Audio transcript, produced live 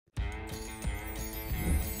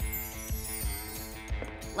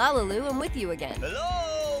LaLiLu, I'm with you again.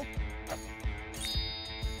 Hello?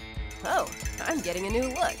 Oh, I'm getting a new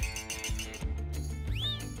look.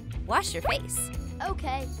 Wash your face.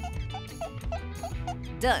 Okay.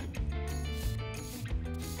 Done.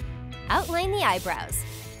 Outline the eyebrows.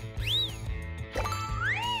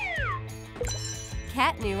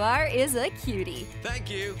 Cat Noir is a cutie. Thank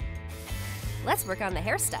you. Let's work on the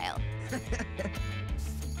hairstyle.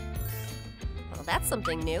 Well, that's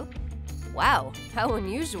something new. Wow, how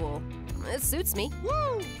unusual. It suits me.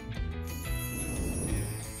 Woo!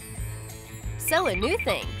 So a new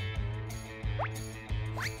thing.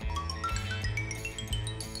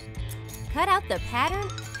 Cut out the pattern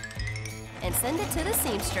and send it to the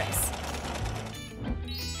seamstress.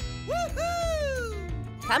 Woohoo!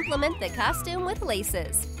 Complement the costume with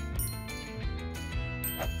laces.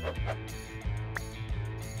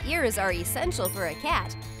 Ears are essential for a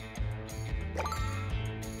cat.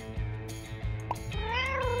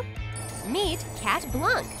 Meet Cat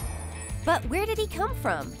Blanc. But where did he come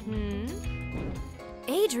from?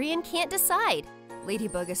 Adrian can't decide.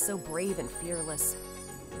 Ladybug is so brave and fearless.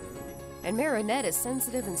 And Marinette is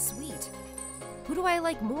sensitive and sweet. Who do I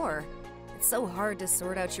like more? It's so hard to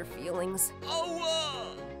sort out your feelings.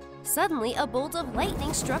 Oh! Suddenly, a bolt of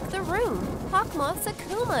lightning struck the room. Hawkmoth's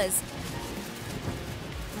Akumas.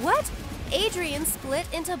 What? Adrian split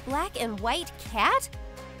into black and white cat?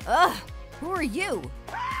 Ugh, who are you?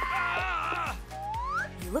 Ah!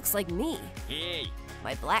 He looks like me. Hey.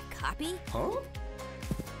 My black copy? Huh?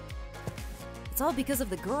 It's all because of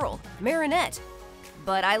the girl, Marinette.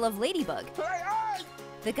 But I love Ladybug.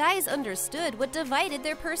 The guys understood what divided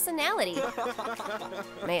their personality.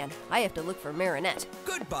 Man, I have to look for Marinette.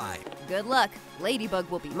 Goodbye. Good luck. Ladybug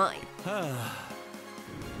will be mine.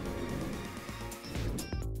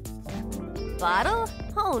 Bottle?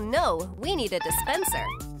 Oh no, we need a dispenser.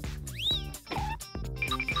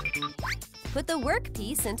 Put the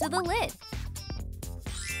workpiece into the lid.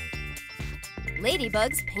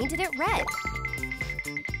 Ladybug's painted it red.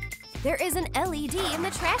 There is an LED in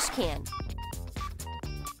the trash can.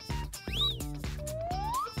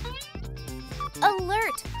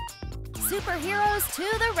 Alert! Superheroes to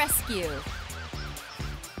the rescue!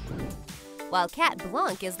 While Cat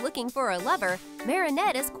Blanc is looking for a lover,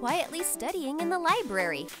 Marinette is quietly studying in the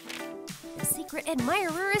library. The secret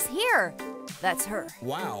admirer is here! That's her.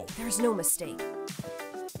 Wow. There's no mistake.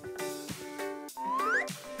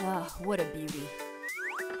 Ah, what a beauty.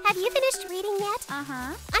 Have you finished reading yet?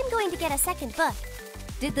 Uh-huh. I'm going to get a second book.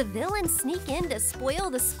 Did the villain sneak in to spoil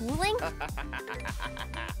the schooling?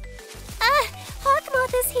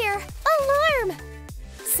 Hawkmoth is here! Alarm!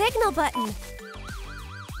 Signal button!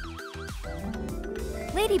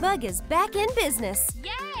 Ladybug is back in business.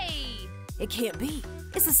 Yay! It can't be.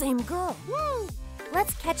 It's the same girl. Woo!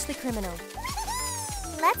 Let's catch the criminal.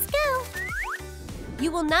 Let's go!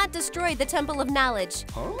 You will not destroy the Temple of Knowledge.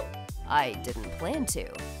 Huh? I didn't plan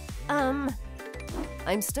to.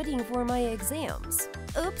 I'm studying for my exams.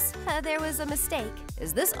 Oops, there was a mistake.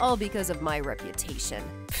 Is this all because of my reputation?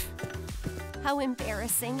 How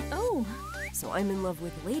embarrassing. Oh, so I'm in love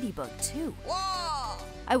with Ladybug too. Whoa!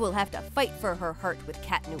 I will have to fight for her heart with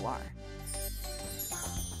Cat Noir.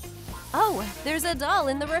 Oh, there's a doll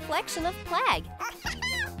in the reflection of Plague.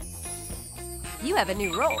 You have a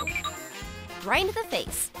new role. Grind the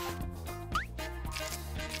face.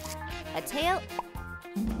 A tail.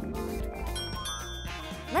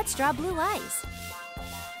 Let's draw blue eyes.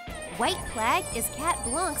 White Plague is Cat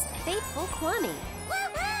Blanc's faithful Kwame.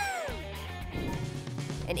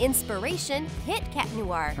 An inspiration, hit Cat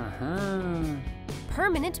Noir.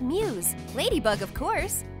 Permanent muse, Ladybug, of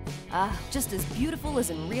course. Just as beautiful as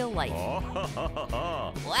in real life.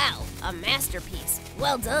 Wow, a masterpiece.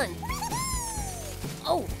 Well done.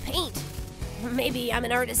 Oh, paint. Maybe I'm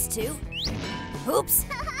an artist too? Oops.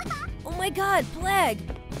 Oh my God, Plague.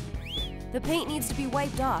 The paint needs to be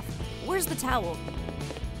wiped off. Where's the towel?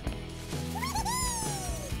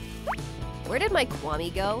 Where did my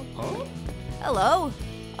Kwame go? Huh? Hello?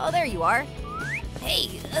 Oh, there you are.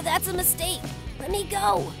 Hey, that's a mistake. Let me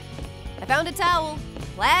go. I found a towel.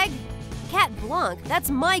 Plague? Cat Blanc, that's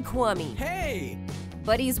my Kwame. Hey!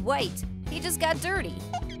 But he's white. He just got dirty.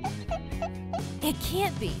 It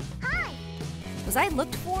can't be. Hi! Was I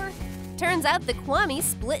looked for? Turns out the Kwame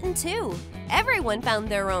split in two. Everyone found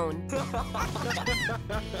their own.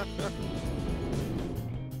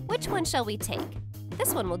 Which one shall we take?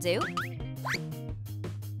 This one will do.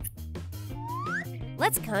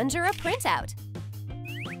 Let's conjure a printout.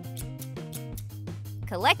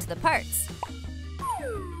 Collect the parts.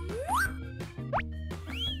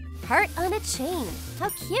 Heart on a chain. How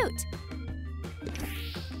cute.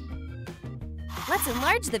 Let's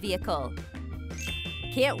enlarge the vehicle.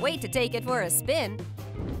 Can't wait to take it for a spin.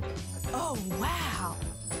 Oh, wow.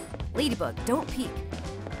 Ladybug, don't peek.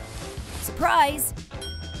 Surprise!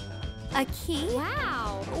 A key?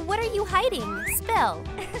 Wow. What are you hiding? Spill.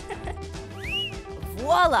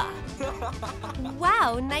 Voila!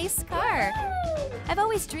 Wow, nice car. I've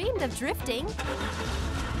always dreamed of drifting.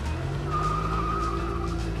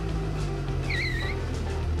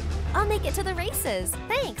 I'll make it to the races.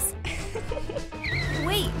 Thanks.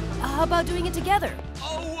 Wait, how about doing it together?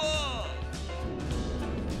 Oh,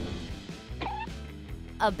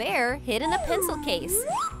 A bear hid in a pencil case.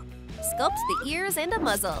 Sculpt the ears and a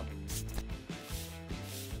muzzle.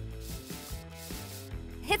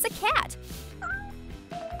 It's a cat.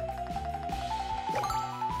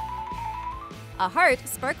 A heart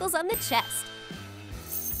sparkles on the chest.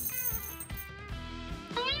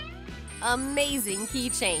 Amazing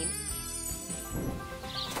keychain.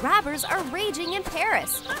 Robbers are raging in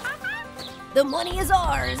Paris. The money is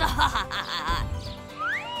ours.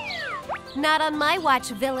 Not on my watch,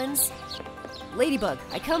 villains. Ladybug,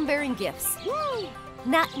 I come bearing gifts.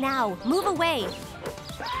 Not now. Move away.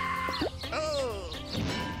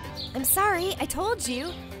 I'm sorry, I told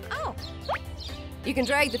you. Oh. You can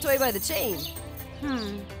drag the toy by the chain.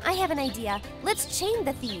 I have an idea. Let's chain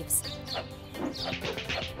the thieves.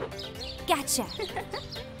 Gotcha.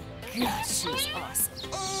 Gosh, she's awesome.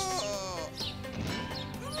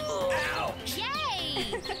 Yay!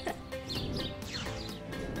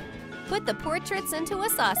 Put the portraits into a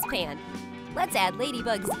saucepan. Let's add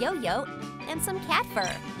Ladybug's yo-yo and some cat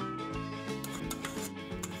fur.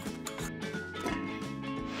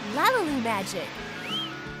 LaLiLu magic.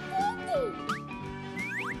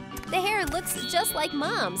 The hair looks just like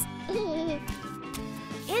Mom's.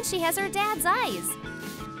 And she has her dad's eyes.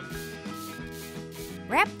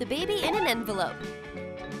 Wrap the baby in an envelope.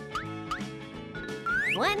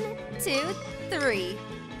 1, 2, 3.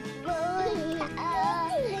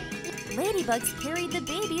 Ladybugs carried the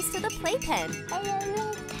babies to the playpen.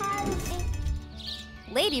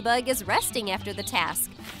 Ladybug is resting after the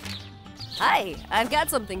task. Hi, I've got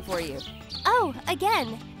something for you. Oh,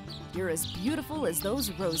 again. You're as beautiful as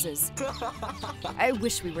those roses. I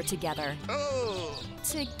wish we were together.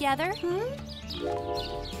 Together?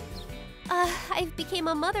 I've become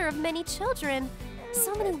a mother of many children.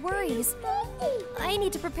 So many worries. I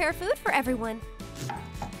need to prepare food for everyone.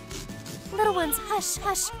 Little ones, hush,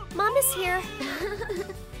 hush. Mom is here.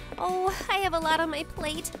 Oh, I have a lot on my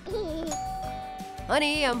plate.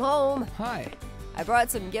 Honey, I'm home. Hi. I brought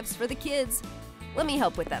some gifts for the kids. Let me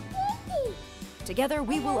help with them. Together,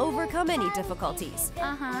 we will overcome any difficulties.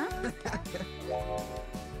 Uh-huh.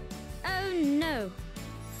 Oh no.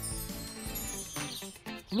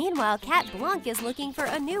 Meanwhile, Cat Blanc is looking for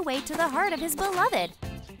a new way to the heart of his beloved.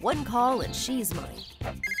 One call and she's mine.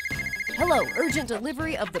 Hello, urgent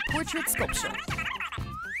delivery of the portrait sculpture.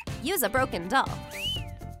 Use a broken doll.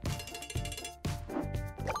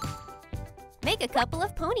 Make a couple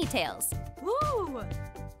of ponytails. Woo!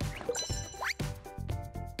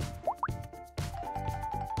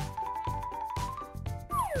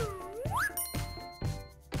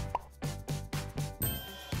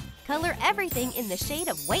 Color everything in the shade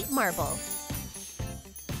of white marble.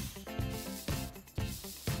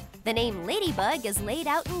 The name Ladybug is laid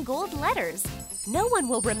out in gold letters. No one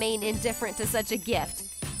will remain indifferent to such a gift.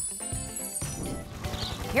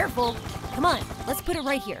 Careful. Come on, let's put it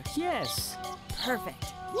right here. Yes.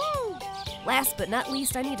 Perfect. Woo! Last but not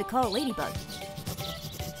least, I need to call Ladybug.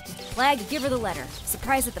 Flag, give her the letter.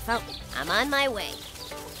 Surprise at the fountain. I'm on my way.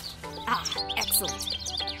 Ah, excellent.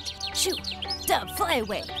 Shoo! Dove, fly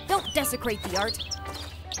away. Don't desecrate the art.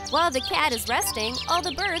 While the cat is resting, all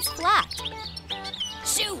the birds flocked.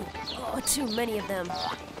 Shoo! Oh, too many of them.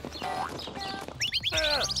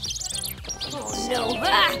 Oh no!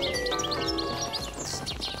 Ah!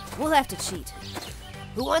 We'll have to cheat.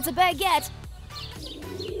 Who wants a baguette?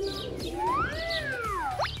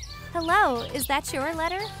 Hello, is that your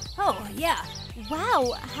letter? Oh, yeah.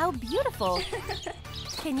 Wow, how beautiful.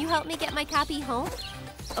 Can you help me get my copy home?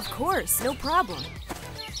 Of course, no problem.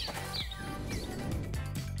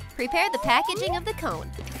 Prepare the packaging of the cone.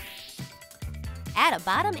 Add a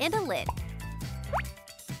bottom and a lid.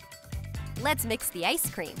 Let's mix the ice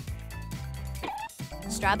cream.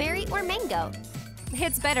 Strawberry or mango?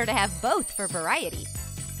 It's better to have both for variety.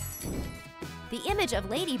 The image of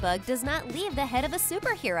Ladybug does not leave the head of a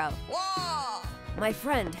superhero. Whoa! My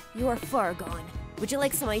friend, you are far gone. Would you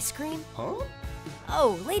like some ice cream? Huh?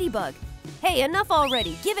 Oh, Ladybug. Hey, enough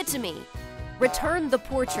already. Give it to me. Return the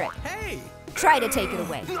portrait. Hey! Try to take it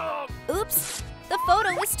away. Oops, the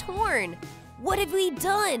photo is torn. What have we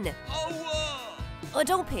done? Oh, Oh,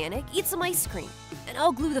 don't panic. Eat some ice cream, and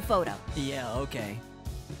I'll glue the photo. Yeah, okay.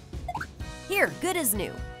 Here, good as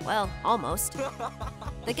new. Well, almost.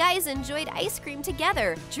 The guys enjoyed ice cream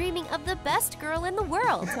together, dreaming of the best girl in the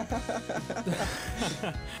world.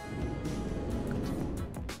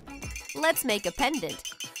 Let's make a pendant.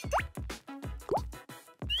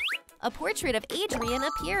 A portrait of Adrian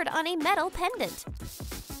appeared on a metal pendant.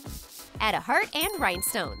 Add a heart and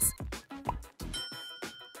rhinestones.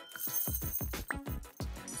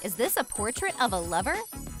 Is this a portrait of a lover?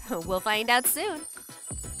 We'll find out soon.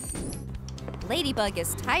 Ladybug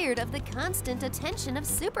is tired of the constant attention of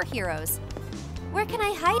superheroes. Where can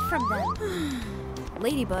I hide from them?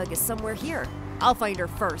 Ladybug is somewhere here. I'll find her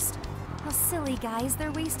first. Oh, silly guys,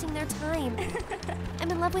 they're wasting their time. I'm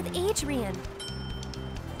in love with Adrian.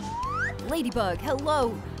 Ladybug,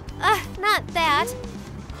 hello. Not that.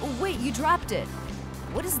 Oh, wait, you dropped it.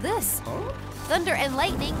 What is this? Thunder and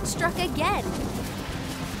lightning struck again.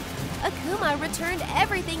 Akuma returned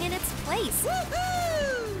everything in its place.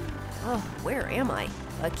 Oh, where am I?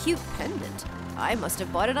 A cute pendant. I must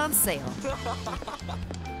have bought it on sale.